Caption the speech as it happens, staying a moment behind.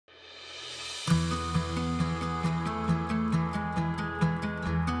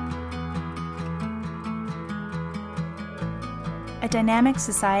A dynamic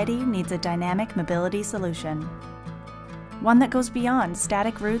society needs a dynamic mobility solution, one that goes beyond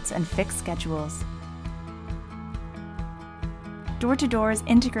static routes and fixed schedules. Door2door's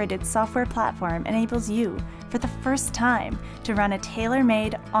integrated software platform enables you, for the first time, to run a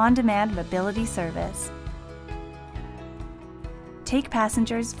tailor-made, on-demand mobility service. Take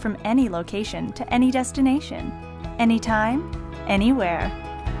passengers from any location to any destination, anytime, anywhere.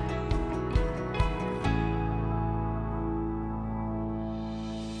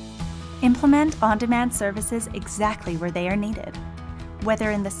 Implement on-demand services exactly where they are needed. Whether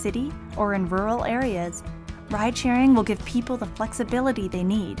in the city or in rural areas, ride-sharing will give people the flexibility they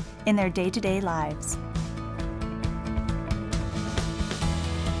need in their day-to-day lives.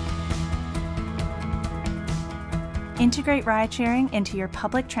 Integrate ride-sharing into your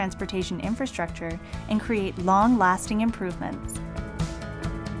public transportation infrastructure and create long-lasting improvements.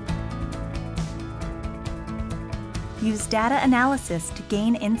 Use data analysis to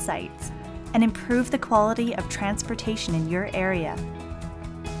gain insights and improve the quality of transportation in your area.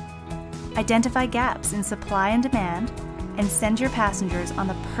 Identify gaps in supply and demand and send your passengers on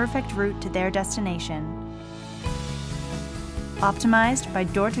the perfect route to their destination. Optimized by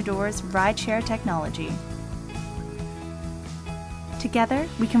door2door's rideshare technology. Together,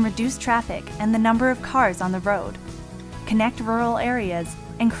 we can reduce traffic and the number of cars on the road, connect rural areas,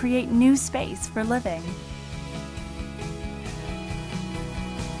 and create new space for living.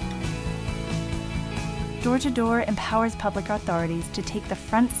 Door2door empowers public authorities to take the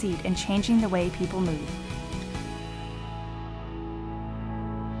front seat in changing the way people move.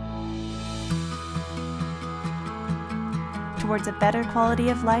 Towards a better quality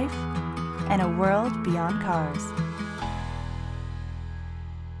of life and a world beyond cars.